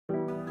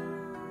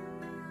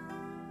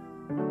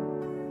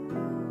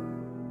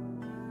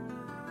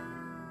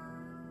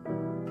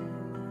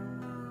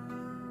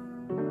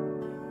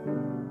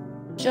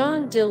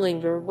John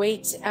Dillinger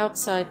waits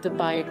outside the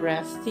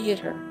Biograph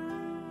Theater,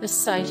 the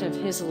site of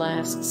his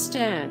last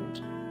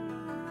stand.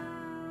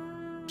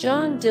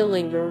 John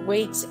Dillinger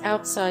waits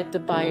outside the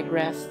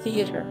Biograph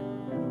Theater,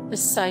 the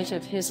site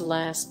of his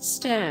last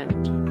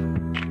stand.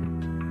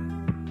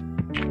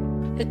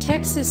 The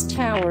Texas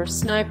Tower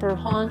sniper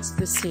haunts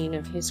the scene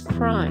of his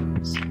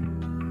crimes.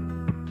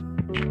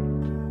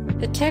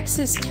 The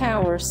Texas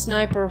Tower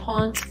sniper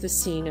haunts the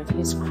scene of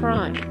his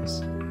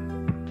crimes.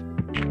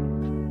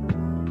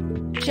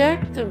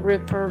 Jack the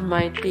Ripper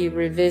might be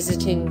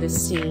revisiting the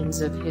scenes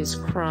of his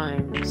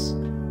crimes.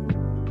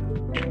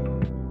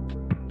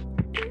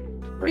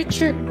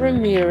 Richard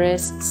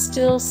Ramirez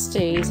still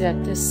stays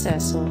at the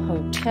Cecil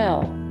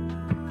Hotel.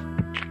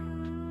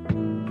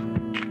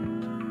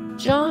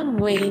 John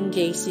Wayne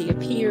Gacy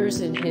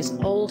appears in his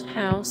old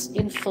house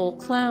in full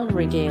clown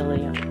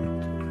regalia.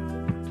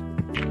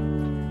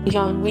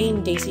 John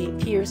Wayne Gacy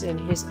appears in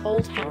his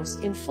old house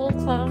in full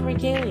clown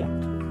regalia.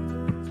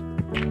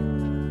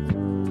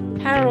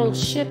 Harold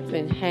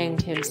Shipman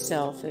hanged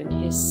himself in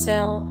his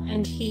cell,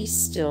 and he's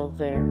still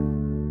there.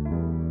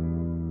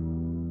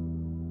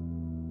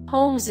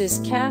 Holmes's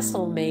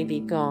castle may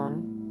be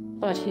gone,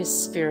 but his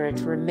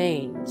spirit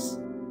remains.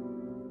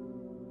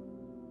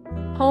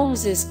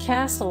 Holmes's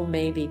castle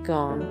may be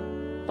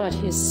gone, but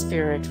his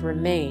spirit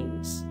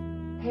remains.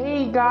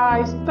 Hey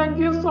guys, thank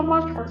you so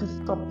much for the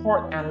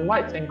support and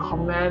likes and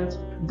comments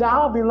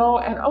down below,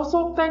 and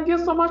also thank you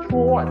so much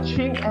for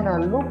watching, and I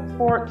look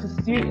forward to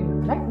see you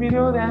in the next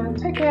video. Then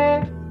take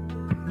care,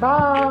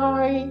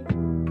 bye.